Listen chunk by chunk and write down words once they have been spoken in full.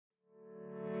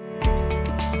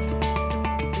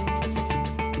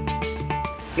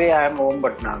Actually, I am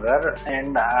Bhatnagar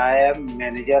and I am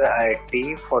Manager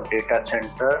IT for Data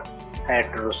Center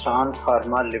at Rusan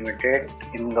Pharma Limited,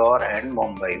 Indore and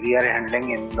Mumbai. We are handling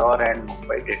Indore and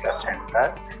Mumbai data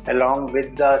center along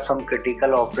with some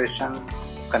critical operation,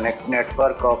 connect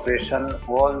network operation,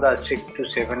 all the 6 to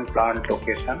 7 plant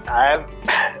location. I have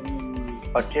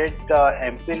purchased the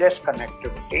MPLS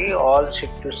connectivity, all 6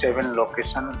 to 7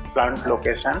 plant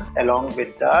location along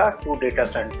with the 2 data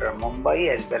center,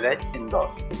 Mumbai as well as Indore.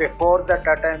 Before the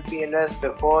Tata MPLS,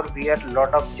 we had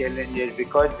lot of challenges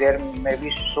because there may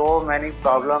be so many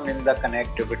problems in the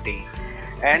connectivity.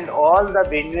 And all the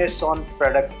business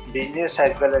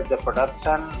as well as the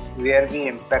production where we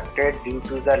impacted due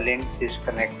to the link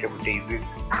disconnectivity.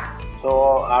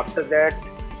 So after that,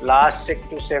 last 6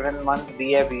 to 7 months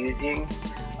we are using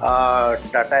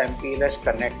Tata MPLS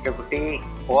connectivity,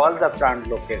 all the plant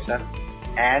location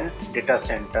and data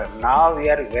center. Now we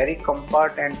are very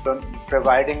comfort and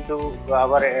providing to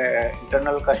our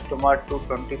internal customer to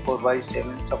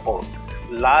 24/7 support.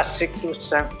 Last 6 to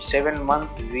 7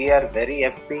 months we are very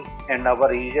happy, and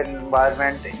our user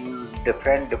environment in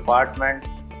different departments,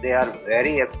 they are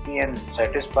very happy and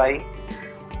satisfied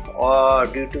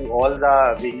due to all the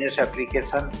business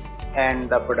application, and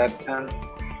the production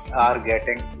are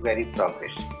getting very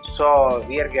progress. So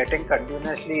we are getting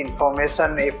continuously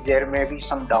information. If there may be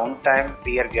some downtime,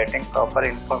 we are getting proper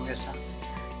information,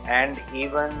 and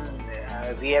even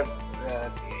we have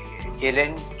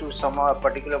challenge to some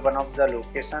particular one of the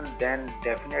location, then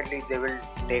definitely they will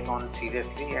take on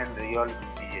seriously and resolve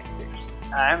immediately.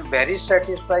 I am very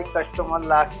satisfied customer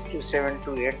last 7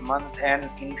 to 8 months, and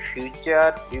in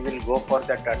future we will go for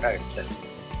the Tata itself.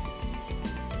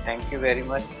 Thank you very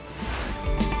much.